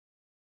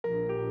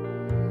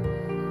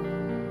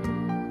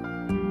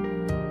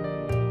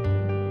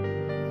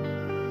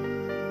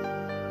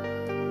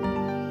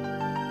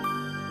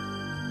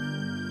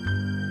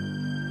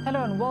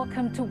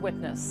welcome to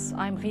Witness.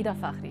 I'm Rida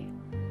Fakhri.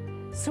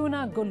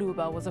 Ssuuna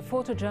Goluba was a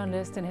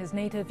photojournalist in his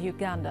native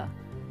Uganda.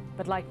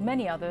 But like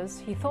many others,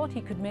 he thought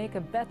he could make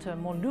a better,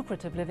 more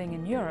lucrative living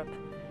in Europe.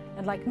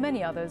 And like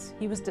many others,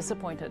 he was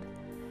disappointed.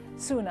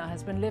 Ssuuna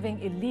has been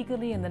living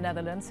illegally in the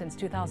Netherlands since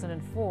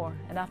 2004,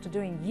 and after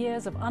doing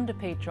years of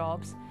underpaid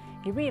jobs,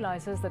 he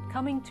realizes that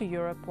coming to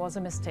Europe was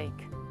a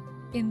mistake.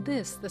 In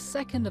this, the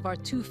second of our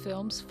 2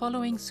 films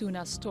following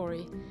Ssuuna's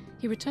story,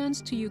 he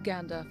returns to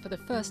Uganda for the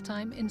first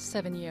time in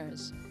 7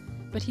 years.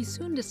 But he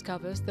soon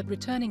discovers that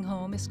returning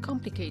home is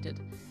complicated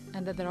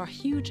and that there are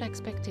huge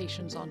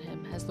expectations on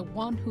him as the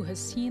one who has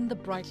seen the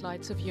bright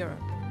lights of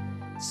Europe.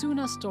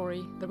 Ssuuna's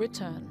story, The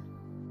Return.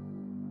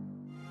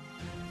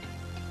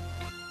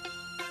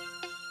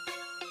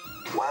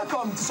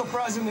 Welcome to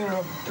Surprising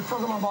Europe, the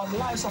program about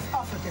lives of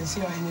Africans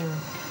here in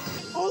Europe.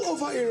 All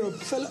over Europe,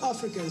 fellow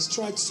Africans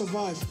try to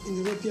survive in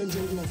the European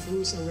jungle of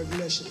rules and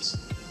regulations,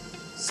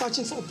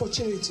 searching for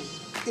opportunity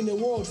in a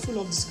world full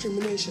of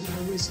discrimination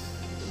and risk.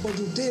 But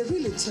do they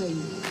really tell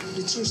you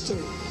the true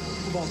story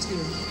about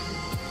Europe?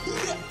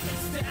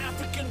 It's the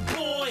African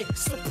boy,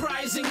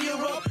 surprising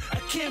Europe. I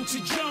came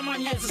to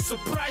Germany as a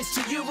surprise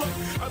to Europe.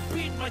 I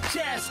beat my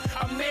chest,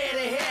 I made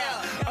it here.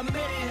 I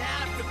made it in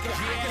Africa,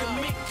 I can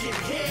make it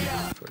here.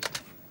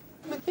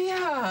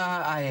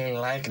 Yeah, I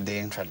like the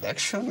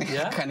introduction.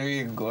 Yeah? Can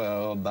we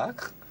go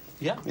back?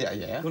 Yeah? Yeah.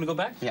 You want to go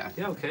back? Yeah.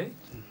 Yeah, okay.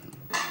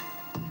 If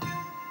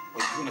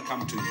you're going to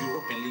come to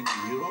Europe and live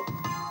in Europe,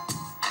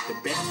 the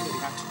best that you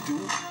have to do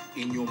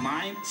in your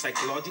mind,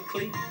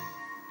 psychologically,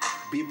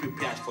 be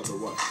prepared for the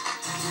worst.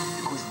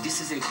 Because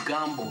this is a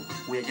gamble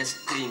we are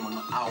just playing on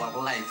our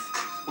life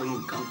when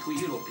we come to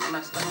Europe, you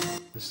understand?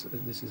 This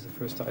is the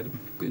first item.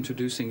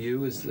 Introducing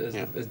you as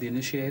the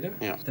initiator.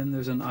 Yeah. Then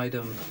there's an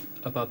item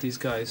about these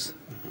guys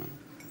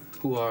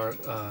who are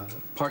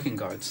parking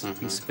guards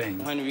in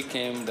Spain. When we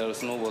came, there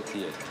was no work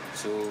here.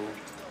 So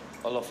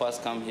all of us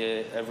come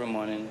here every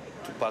morning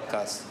to park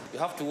cars. You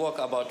have to walk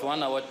about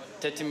 1 hour,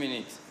 30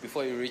 minutes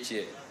before you reach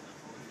here.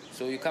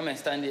 So you come and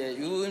stand here,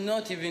 you will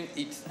not even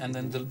eat. And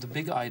then the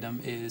big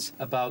item is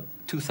about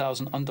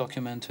 2,000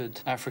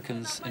 undocumented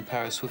Africans in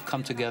Paris who've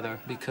come together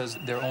because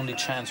their only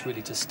chance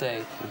really to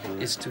stay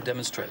is to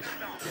demonstrate.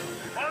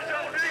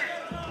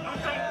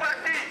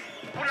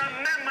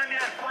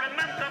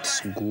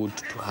 It's good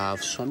to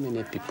have so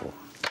many people.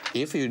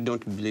 If you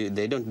don't believe,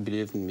 they don't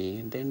believe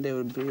me, then they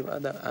will believe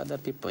other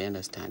people, you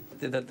understand?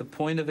 That the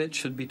point of it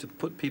should be to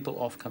put people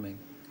off coming.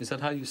 Is that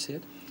how you see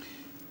it?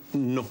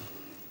 No.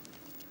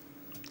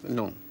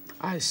 No.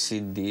 I see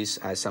this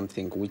as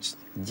something which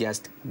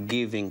just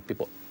giving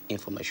people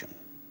information.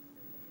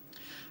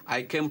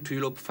 I came to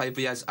Europe 5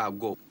 years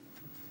ago.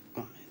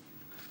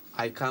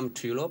 I came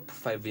to Europe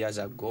 5 years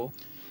ago.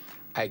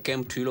 I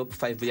came to Europe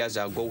 5 years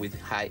ago with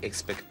high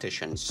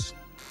expectations.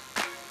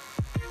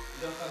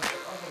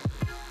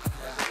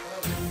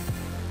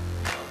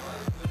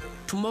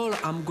 Tomorrow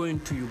I'm going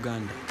to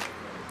Uganda.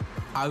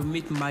 I'll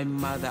meet my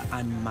mother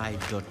and my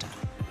daughter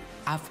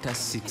after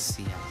 6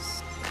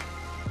 years.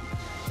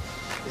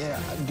 Yeah,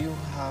 do you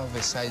have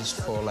a size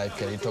for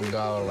like a little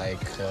girl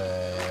like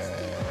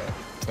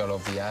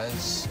 12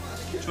 years?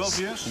 12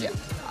 years? Yeah.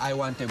 I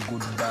want a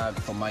good bag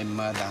for my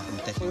mother. I'm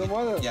taking For your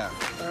mother? Yeah.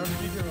 I have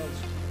 3 girls.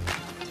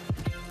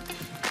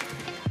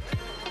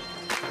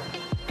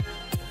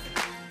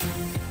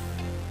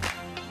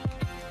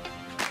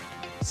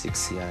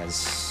 Six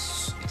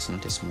years, it's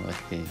not a small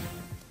thing.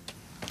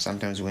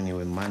 Sometimes when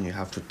you're a man, you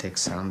have to take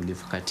some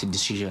difficult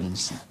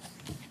decisions.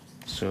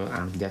 So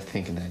I'm just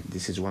thinking that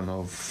this is one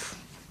of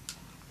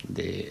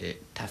the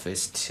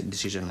toughest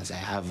decisions I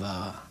have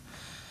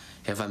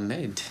ever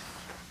made.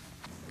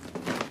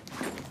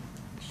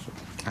 So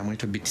I'm a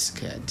little bit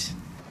scared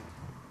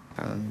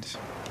and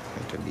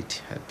a little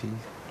bit happy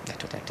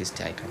that at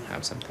least I can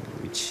have something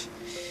which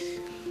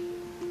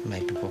my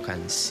people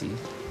can see.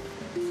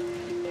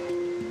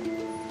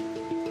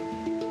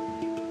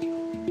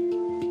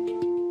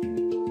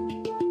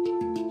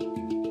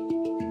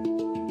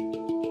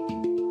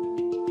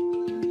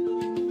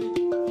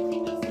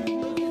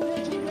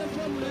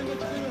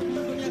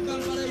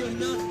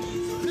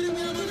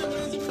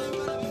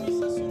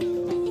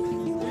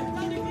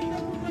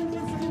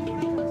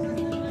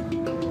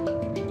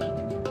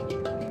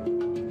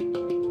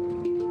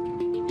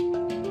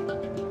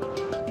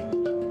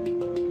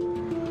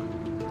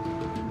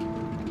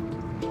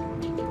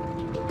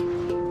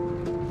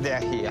 They are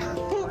here.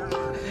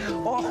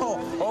 Oh,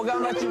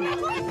 Ogambati.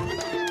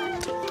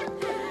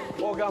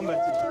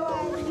 Ogambati.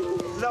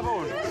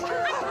 Zabon.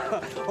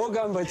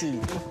 Ogambati.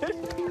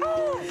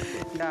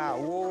 Yeah,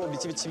 whoa,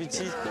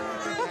 bichi.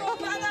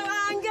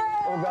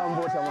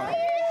 Ogambota ma.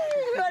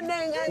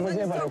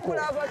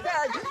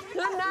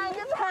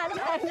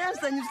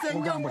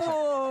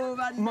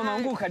 Mama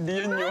ngu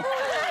kadiye nnyo.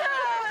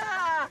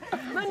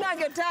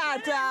 Manage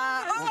tata.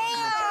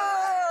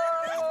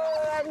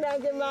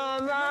 Manage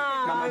mama.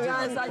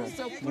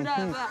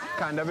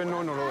 Kanda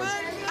benono Rose.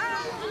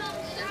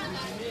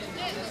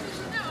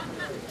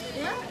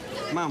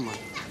 Mama.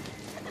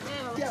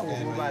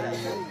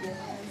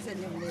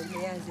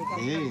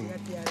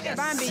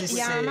 Bambi,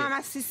 yeah,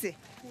 Mama Sisse.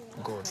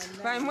 Good.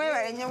 Then,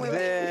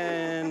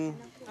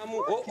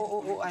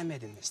 I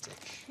made a mistake.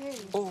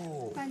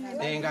 Oh,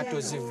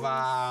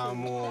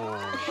 engatozivamo.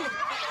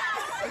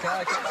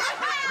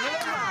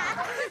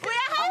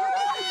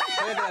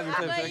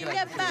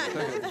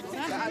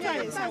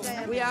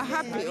 we are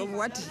happy of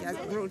what he has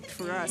brought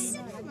for us.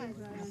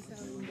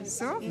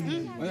 So,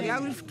 we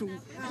have to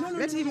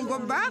let him go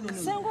back and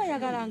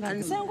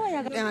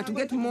to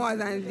get more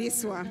than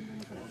this one.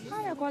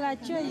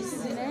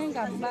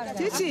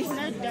 Chichi,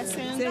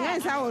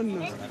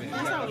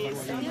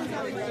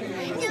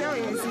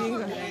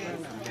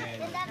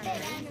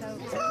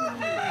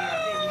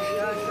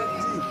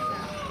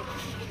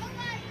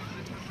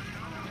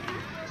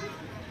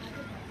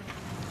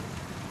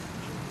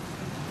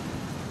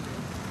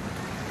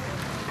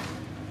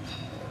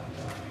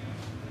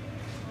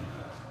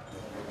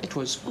 It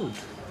was good,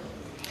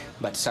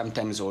 but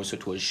sometimes also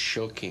it was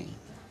shocking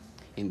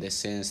in the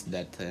sense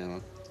that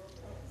it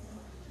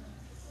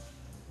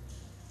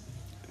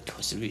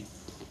was really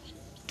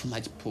too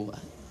much poor.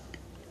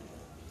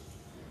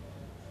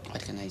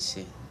 What can I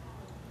say?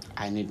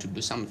 I need to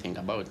do something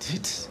about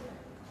it.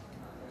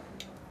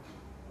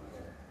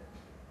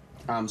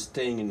 I'm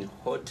staying in a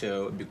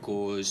hotel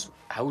because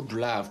I would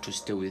love to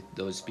stay with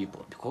those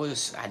people,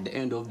 because at the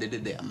end of the day,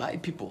 they are my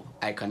people.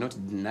 I cannot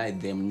deny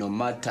them, no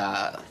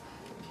matter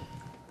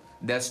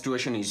their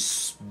situation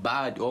is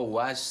bad or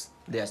worse,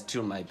 they are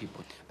still my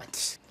people.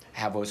 But I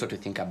have also to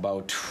think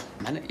about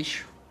money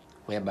issue,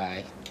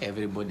 whereby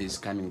everybody is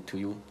coming to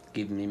you,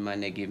 give me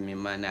money,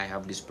 I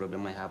have this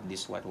problem, I have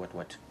this, what.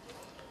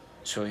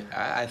 So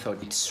I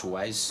thought it's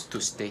wise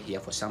to stay here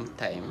for some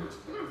time.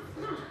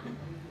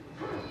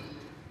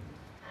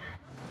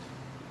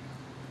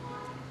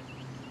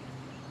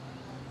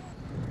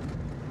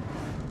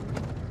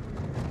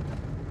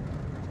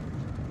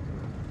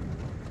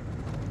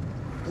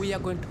 We are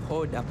going to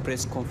hold a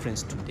press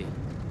conference today.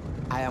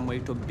 I am a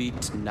little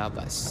bit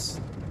nervous.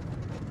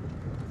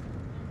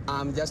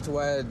 I'm just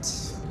worried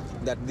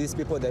that these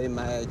people, they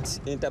might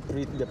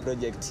interpret the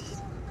project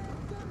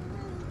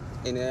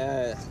in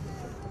a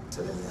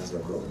 7 years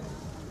ago.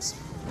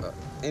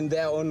 In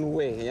their own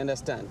way, you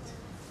understand?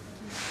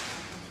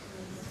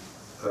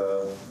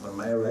 On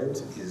my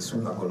right is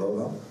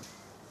Ssuuna,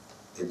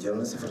 a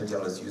journalist, a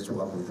photojournalist, used to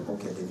work with the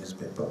Bukende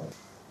newspaper.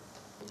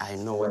 I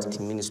know what it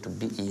means to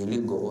be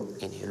illegal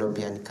in a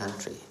European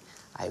country.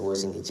 I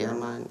was in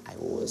Germany, I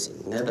was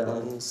in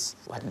Netherlands.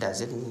 What does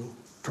it mean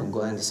to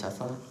go and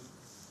suffer?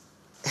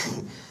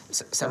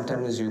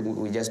 Sometimes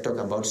we just talk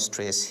about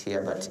stress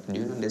here, but do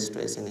you know the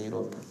stress in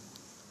Europe?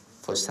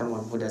 For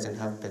someone who doesn't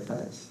have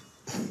papers.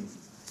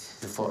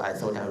 Before I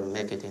thought I would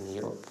make it in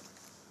Europe,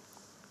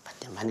 but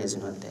the money is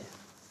not there.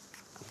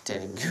 I'm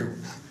telling you.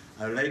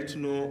 I'd like to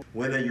know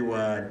whether you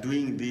are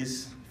doing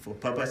this for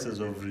purposes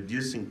of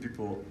reducing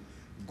people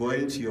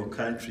going to your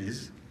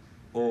countries,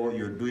 or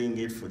you're doing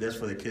it for just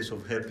for the case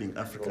of helping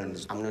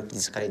Africans. I'm not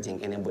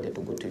discouraging anybody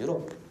to go to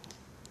Europe.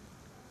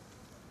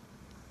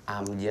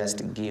 I'm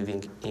just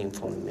giving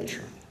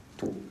information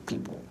to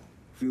people.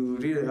 You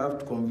really have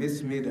to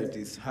convince me that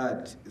it's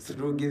hard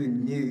through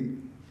giving me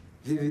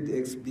vivid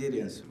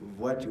experience of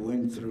what you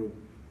went through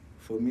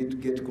for me to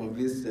get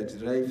convinced that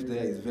life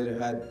there is very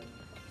hard.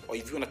 Or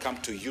if you want to come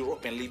to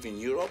Europe and live in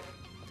Europe,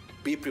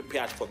 be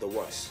prepared for the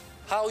worst.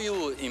 How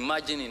you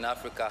imagine in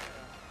Africa,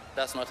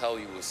 that's not how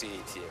you will see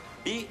it here.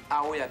 Be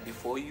aware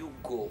before you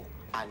go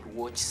and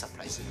watch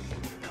surprises.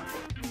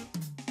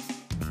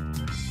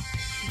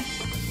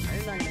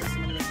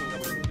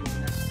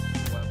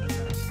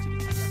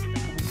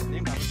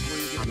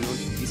 I'm not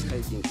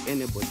discouraging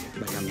anybody,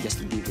 but I'm just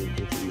giving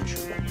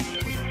information.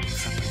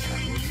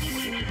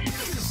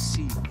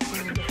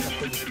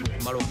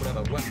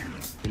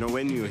 You know,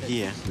 when you're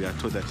here, we are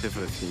told that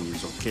everything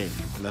is okay.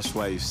 And that's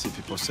why you see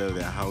people sell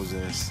their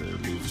houses,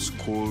 leave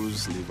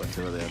schools, leave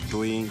whatever they are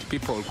doing.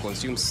 People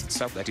consume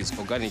stuff that is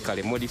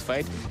organically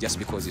modified just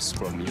because it's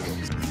from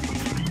Europe.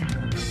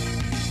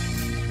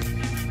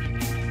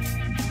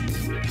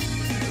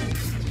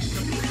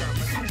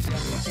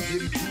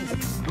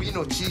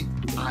 Bwinoki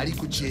ali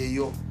ku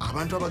kyeyo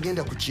abantu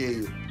abagenda ku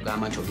kyeyo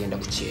gamba nti ogenda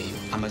ku kyeyo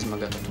amazima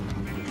ga Katonda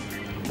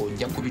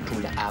ojja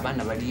kubitunda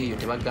abaana bali eyo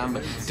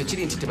tebagamba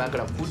tekiri nti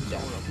tebagala kudda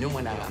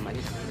n'omwana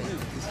amalika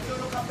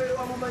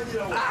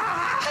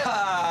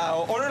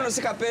ono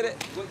si kapere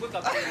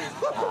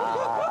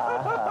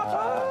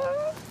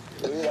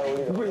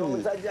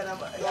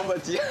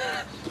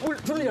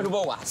tulia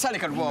lubowa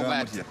salika lubowa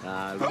bati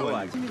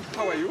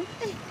how are you?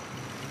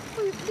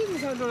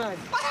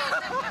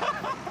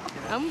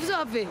 I'm so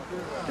happy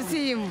to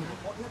see him.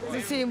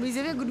 To see him. He's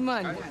a very good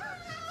man.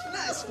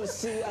 Nice to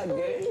see you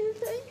again.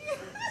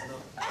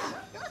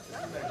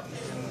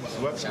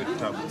 What's the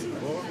topic?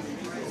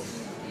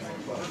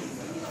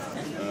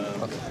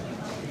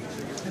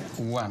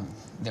 One,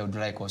 they would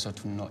like also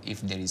to know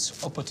if there is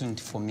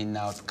opportunity for me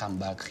now to come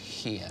back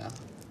here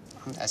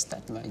and I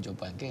start my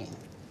job again.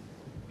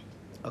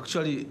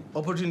 Actually,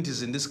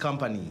 opportunities in this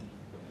company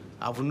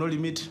have no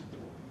limit,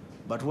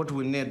 But what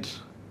we need,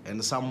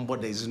 and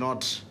somebody is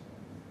not,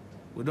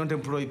 we don't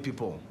employ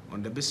people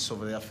on the basis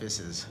of their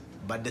faces,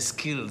 but the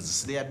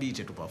skills, their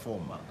ability to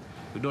perform.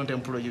 We don't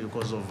employ you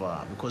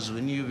because we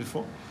knew you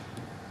before,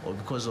 or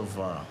because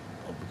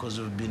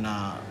you've been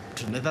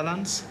to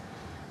Netherlands,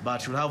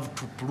 but you have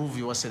to prove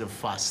yourself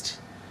first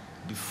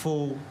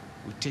before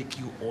we take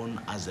you on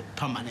as a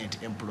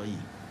permanent employee.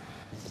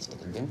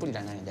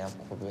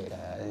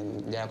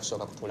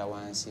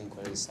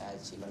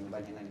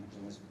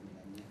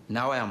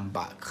 Now I am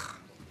back.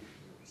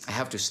 I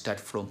have to start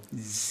from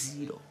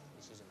zero.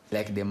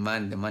 Like the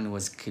man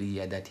was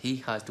clear that he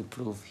has to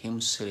prove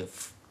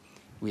himself.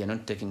 We are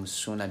not taking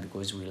Ssuuna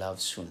because we love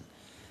Ssuuna.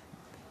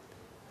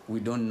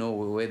 We don't know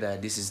whether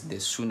this is the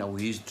Ssuuna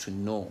we used to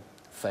know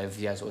 5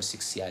 years or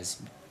 6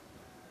 years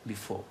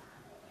before.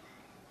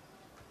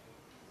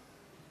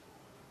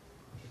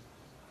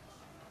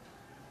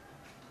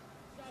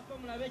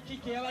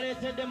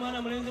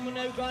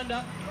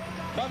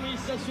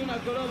 bamuyisa Ssuuna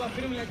Goloba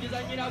firimu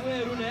yagizanyira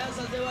bweru naye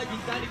asazeewo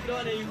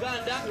agitandikirawo ne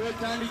Uganda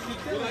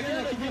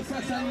bagenda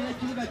tugisasanira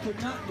ekibuga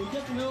kyonna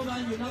mujje tubeewo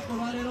bangi olunaku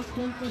olwaleero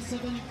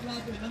 247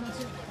 club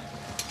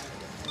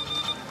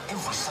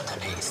Every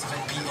Saturday,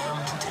 7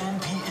 p.m. to 10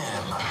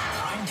 p.m.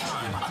 Prime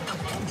time at the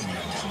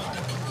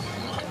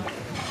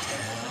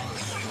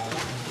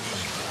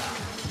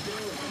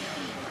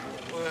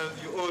Well,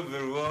 you're all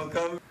very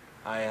welcome.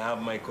 I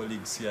have my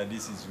colleagues here.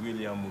 This is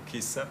William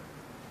Mukisa.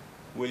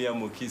 William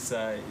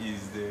Mukisa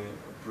is the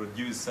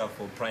producer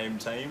for Prime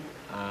Time,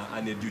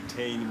 an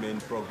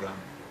edutainment program.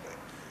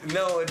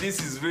 Now, this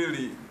is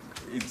really,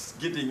 it's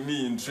getting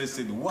me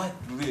interested. What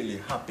really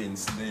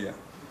happens there?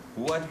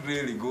 What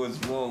really goes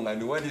wrong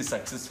and what is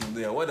successful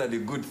there? What are the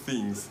good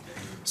things?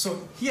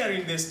 So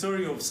hearing the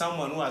story of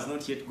someone who has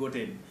not yet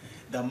gotten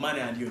the money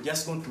and you're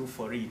just going to look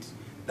for it,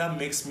 that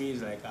makes me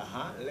like,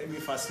 let me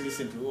first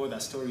listen to all the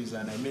stories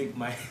and I make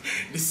my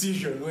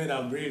decision when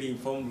I'm really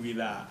informed with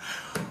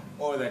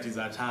all that is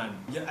at hand.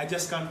 Yeah, I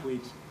just can't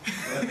wait.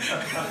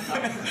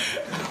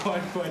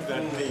 what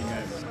that thing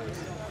is.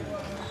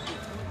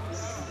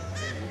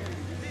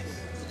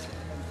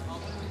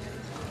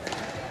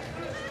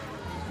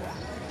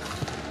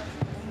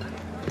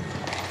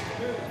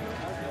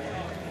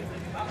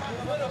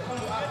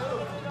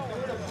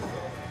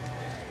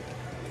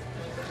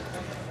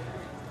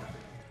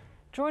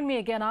 Join me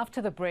again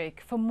after the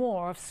break for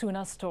more of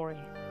Ssuuna's story.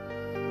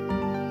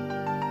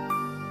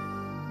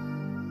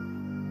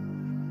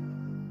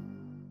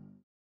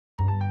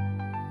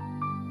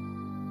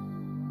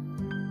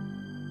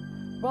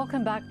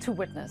 Welcome back to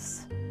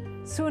Witness.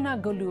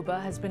 Ssuuna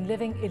Goluba has been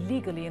living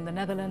illegally in the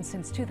Netherlands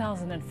since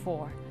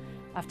 2004.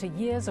 After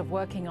years of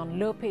working on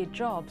low-paid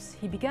jobs,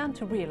 he began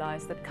to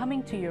realize that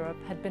coming to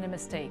Europe had been a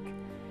mistake.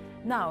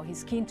 Now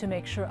he's keen to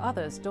make sure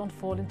others don't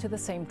fall into the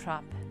same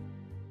trap.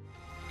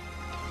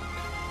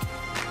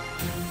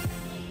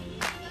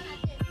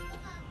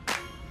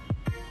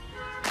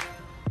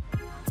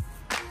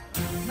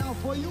 Now,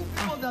 for you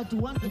people that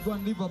want to go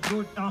and live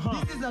abroad,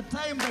 this is a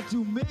time that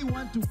you may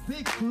want to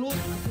pay close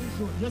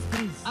attention. Yes,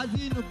 please. As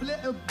in,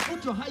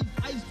 put your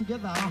eyes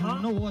together and you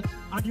know what.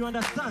 And you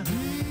understand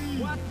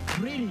what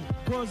really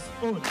goes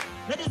on.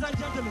 Ladies and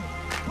gentlemen,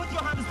 put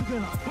your hands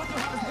together. Put your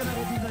hands together,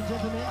 ladies and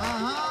gentlemen.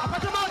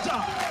 Apata moja.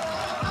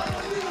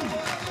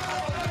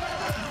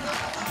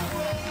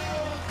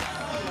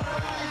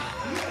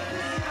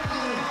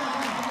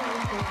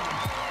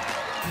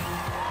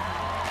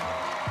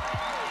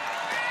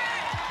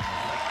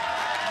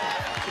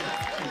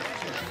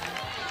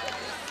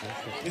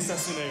 Mr.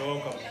 Ssuuna, you're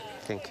welcome.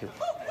 Thank you.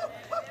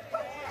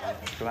 I'm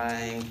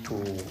trying to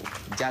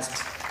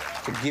just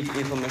to give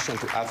information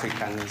to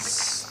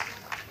Africans,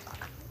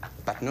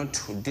 but not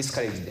to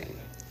discourage them.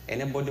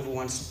 Anybody who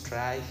wants to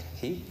try,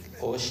 he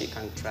or she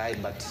can try,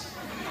 but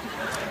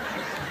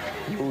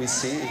you will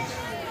see.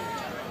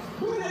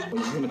 If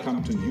you want to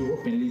come to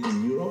Europe and live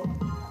in Europe,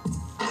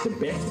 the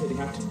best that you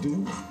have to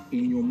do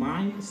in your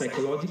mind,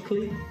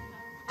 psychologically,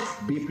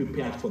 be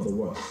prepared for the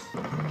worst.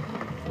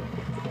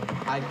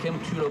 I came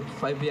to Europe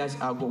 5 years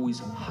ago with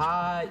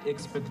high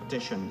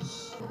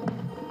expectations.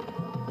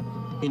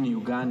 In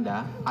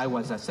Uganda, I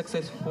was a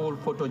successful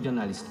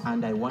photojournalist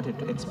and I wanted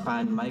to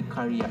expand my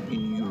career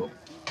in Europe.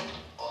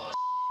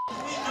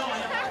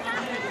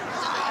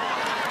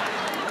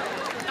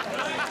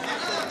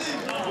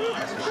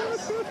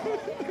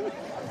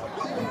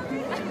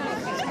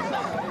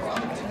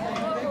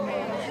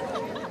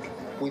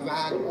 We've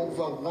had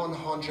over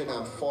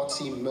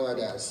 140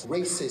 murders,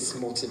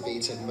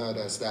 racist-motivated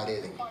murders, that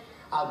is.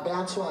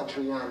 Alberto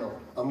Adriano,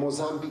 a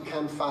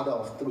Mozambican father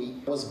of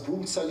 3, was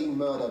brutally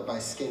murdered by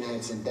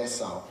skinheads in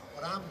Dessau.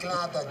 But I'm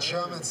glad that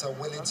Germans are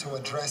willing to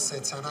address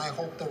it, and I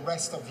hope the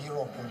rest of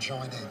Europe will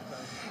join in.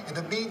 In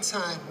the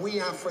meantime, we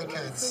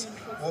Africans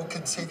will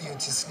continue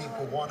to sleep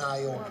with one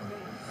eye open.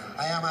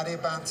 I am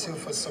Adebantu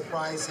for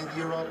Surprising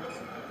Europe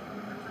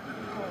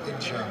in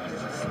Germany.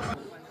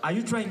 Are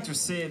you trying to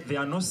say there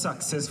are no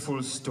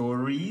successful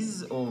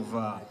stories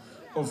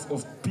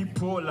of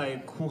people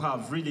like who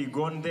have really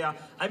gone there?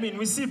 I mean,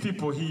 we see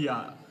people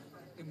here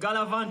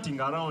gallivanting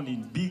around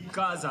in big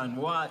cars and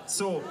what.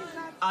 So,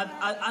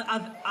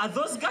 are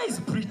those guys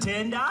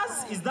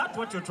pretenders? Is that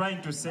what you're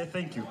trying to say?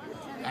 Thank you.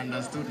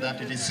 Understood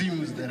that it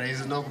seems there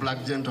is no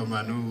black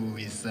gentleman who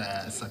is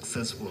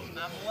successful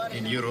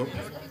in Europe.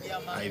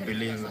 I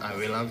believe I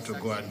will have to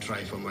go and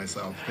try for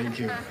myself. Thank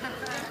you.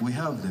 We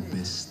have the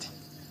best.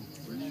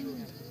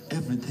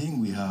 Everything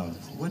we have.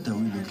 What are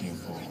we looking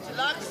for?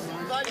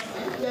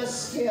 They're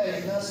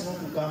scaring us not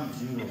to come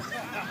to Europe.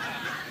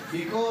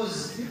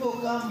 Because people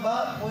come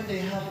back when they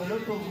have a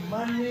lot of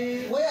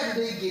money. Where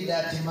do they get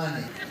that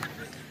money?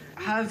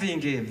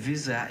 Having a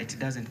visa, it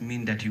doesn't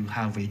mean that you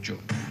have a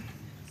job.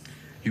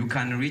 You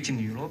can reach in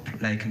Europe,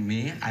 like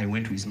me, I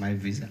went with my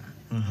visa.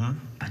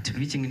 But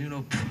reaching in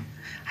Europe,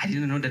 I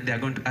didn't know that they are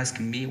going to ask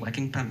me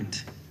working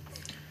permit.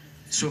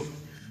 So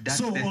that's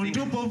so the on thing.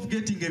 top of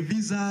getting a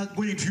visa,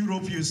 going to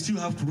Europe, you still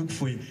have to look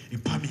for a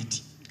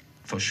permit.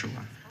 For sure.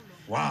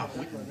 Wow.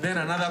 Then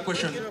another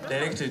question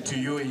directed to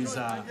you is,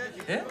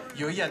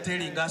 you're here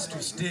telling us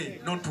to stay,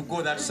 not to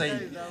go that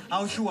side.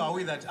 How sure are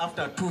we that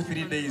after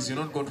 2-3 days you're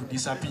not going to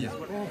disappear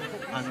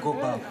and go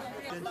back?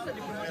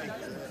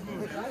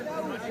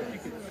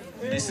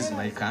 This is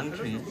my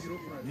country.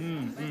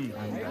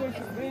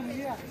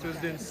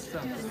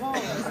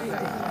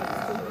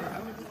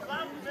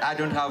 I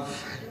don't have,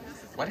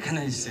 what can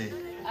I say?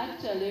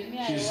 Actually,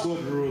 me, She's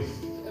called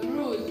Ruth.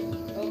 Ruth.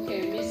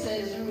 Okay,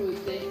 Mrs.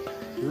 Ruth.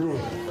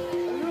 Ruth.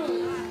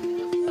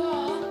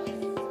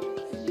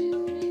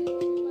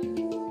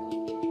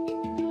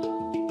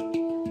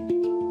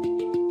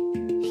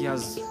 He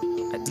has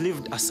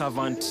lived a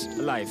servant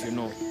life, you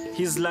know.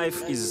 His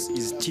life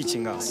is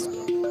teaching us.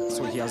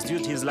 So he has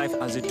used his life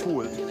as a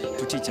tool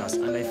to teach us.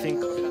 And I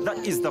think that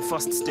is the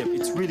first step.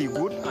 It's really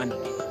good, and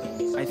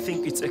I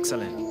think it's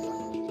excellent.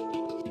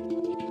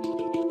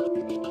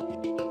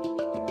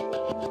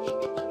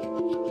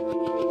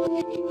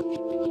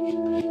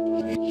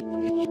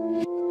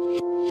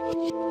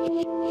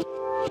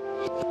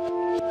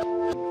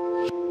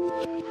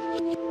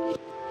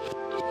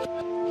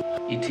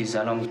 It is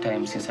a long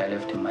time since I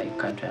left my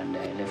country and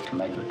I left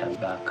my daughter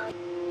back.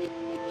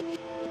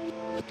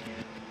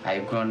 I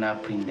grown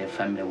up in the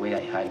family where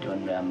I had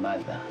only a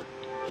mother.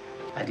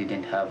 I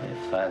didn't have a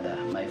father.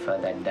 My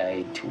father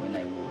died when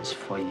I was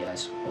 4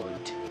 years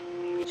old.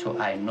 So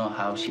I know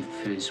how she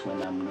feels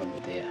when I'm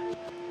not there.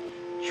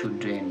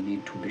 Children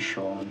need to be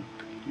shown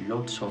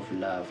lots of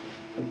love.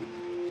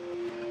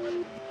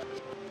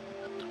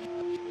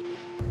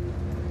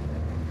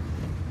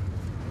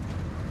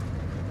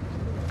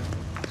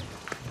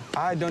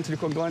 I don't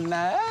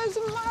recognize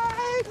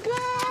my God.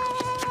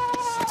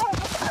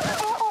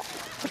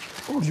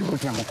 Oh, you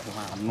look like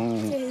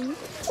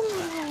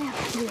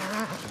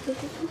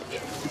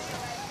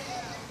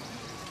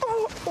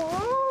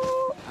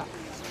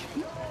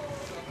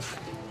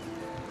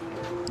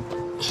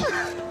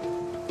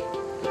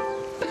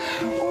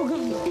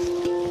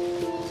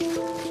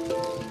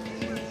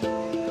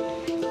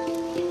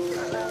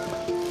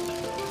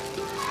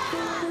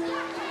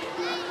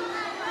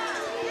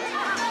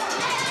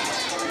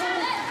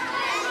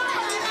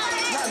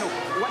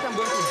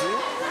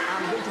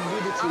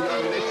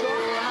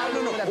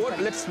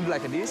let's do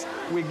like this.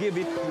 We give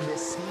it to the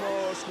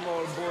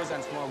small boys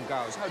and small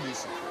girls. How do you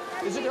see?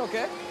 Is it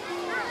okay?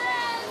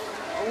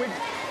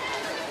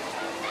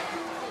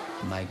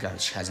 My girl,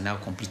 she has now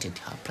completed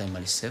her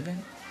primary 7.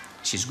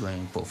 She's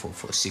going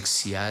for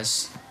 6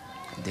 years,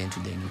 then to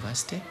the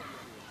university.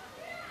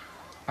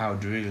 I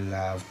would really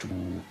love to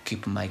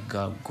keep my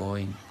girl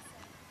going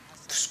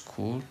to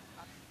school.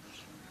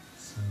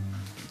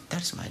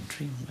 That's my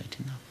dream right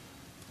now.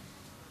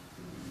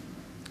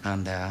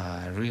 And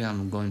I really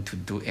am going to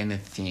do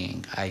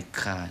anything I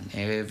can,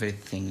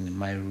 everything in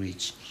my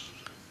reach,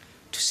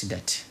 to see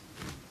that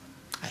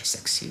I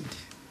succeed.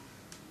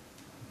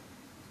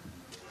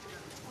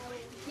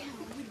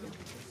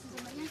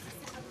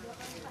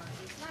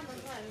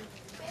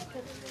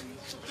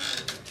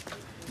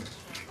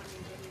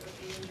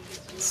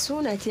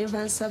 Ssuuna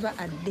kyenva nsaba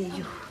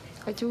addeyo.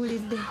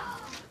 Okiwulidde?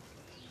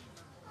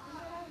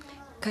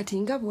 Kati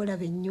nga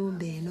bw'olaba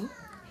ennyumba eno,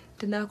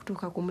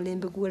 tenaakutuuka ku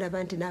mulembe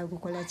gw'olaba nti naawe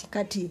gukola ki.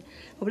 Kati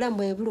obulamu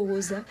bwe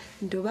bulowooza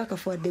nti oba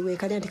akafo wadde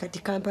weekalya nti kati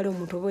Kampala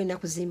omuntu oba olina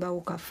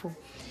kuzimbawo kafo.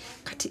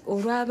 Kati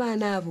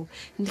olw'abaana abo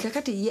nti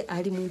kakati ye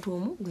ali muntu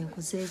omu gwe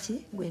nkoze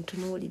eki gwe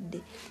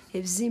ntunuulidde.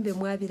 Ebizimbe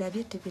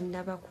mwabirabye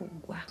tebinnaba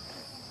kuggwa.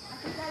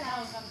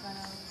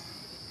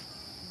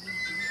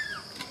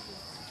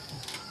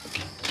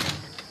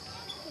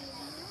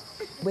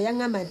 Bwe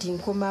yaŋŋamba nti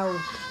nkomawo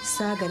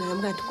saagana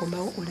namuga nti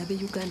komawo olabe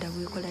Uganda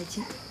bwekola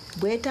ki.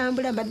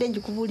 Bwetambula mbadde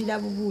njikubuulira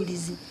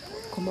bubuulizi.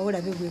 Komawo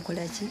olabe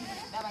bwekola ki.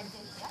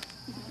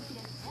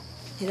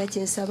 Era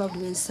kyensaba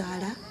bwe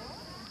nsaala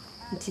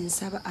nti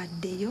nsaba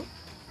addeyo.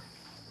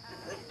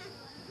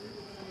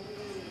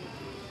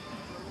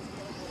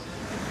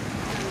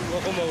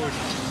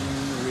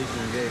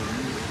 Waiting game.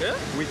 Yeah?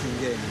 Waiting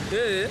game.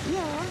 Yeah.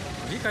 Yeah.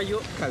 Vikayo.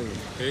 Kale.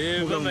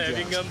 Mugamba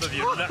yabingamba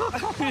byonna.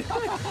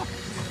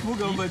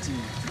 Mugamba ki?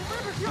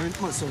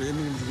 Sorry,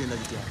 emirimu zigenda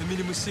gitya?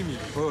 Emirimu simi.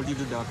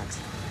 Olivudde wakati.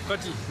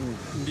 Kati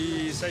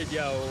ndi side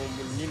awo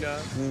munina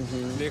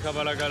ne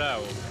kabalagala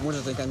awo.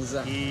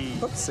 Mutatekanyiza.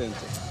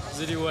 Sente.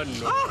 Ziri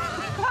wanno.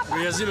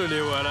 Bwe yazino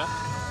newala.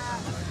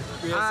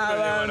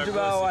 Abantu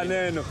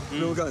bawaneno.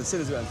 Nuga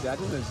sente zibanti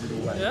ate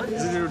neziriwa.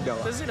 Zirirudda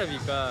wa.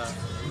 Tezirabika.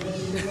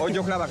 Ojja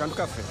okulaba akantu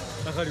kaffe.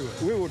 Akaliwa.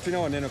 Wewe tulina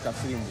waneno ka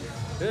firimu.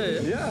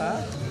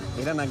 Yeah.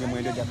 Era nange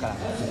mwendo jakala.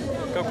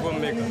 Kakuba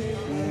mmeka.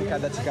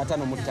 Kadatika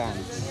 5 mu 5.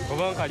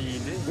 Oba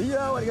nkalinde.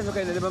 Yeah, waligeza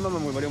kaine leba mama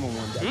mwe bali mu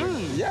munda.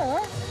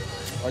 Yeah.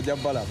 Oja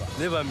balaba.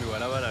 Leba mi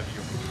wala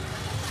balabyo.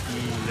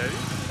 Yali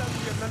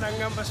nana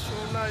ngamba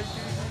Ssuuna.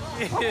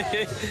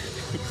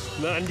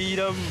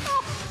 Nandira.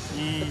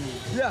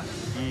 Yeah.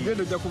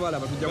 Ngendo ja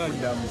kubalaba tujja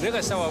kuddamu.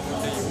 Neka sawa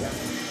vudde.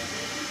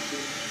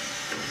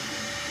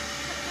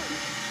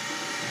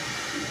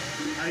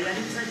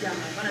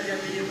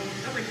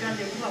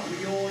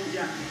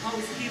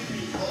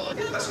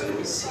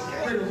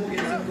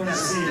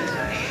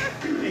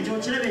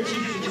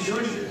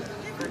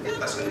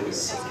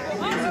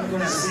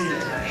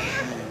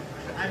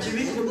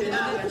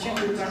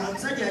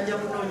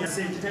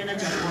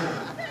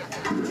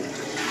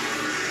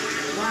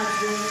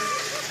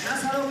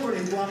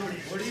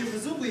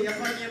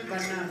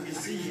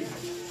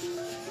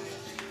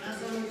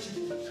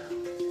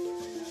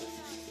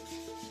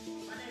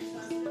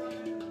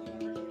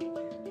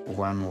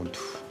 One would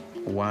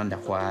wonder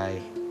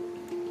why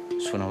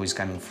Ssuuna, who is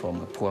coming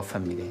from a poor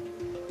family,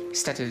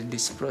 started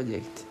this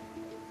project.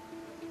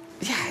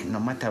 Yeah, no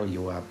matter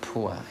you are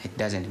poor, it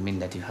doesn't mean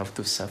that you have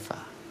to suffer.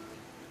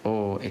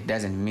 Or it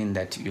doesn't mean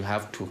that you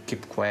have to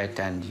keep quiet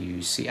and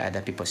you see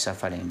other people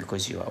suffering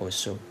because you are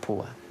also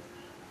poor.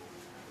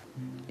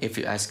 If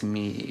you ask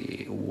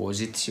me,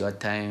 was it your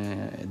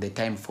time, the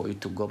time for you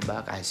to go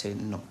back? I said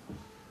no.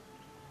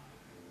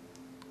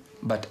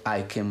 But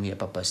I came here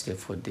purposely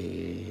for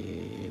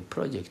the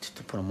project,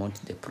 to promote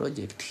the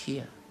project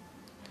here.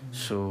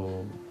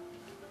 So,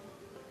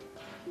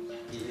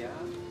 yeah.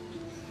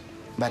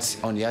 But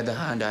on the other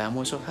hand, I am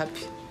also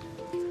happy.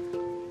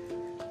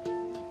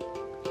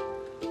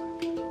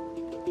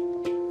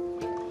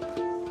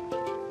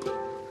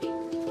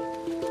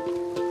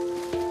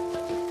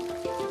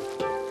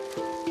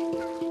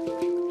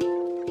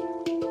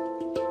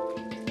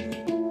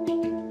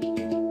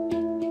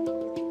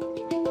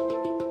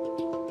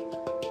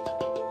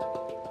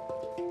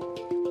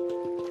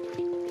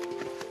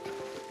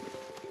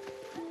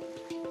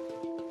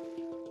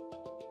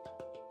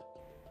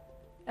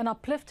 An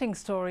uplifting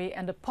story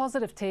and a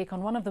positive take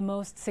on one of the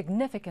most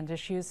significant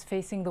issues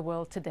facing the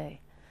world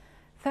today.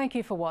 Thank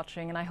you for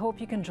watching, and I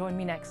hope you can join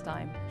me next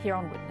time here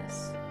on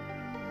Witness.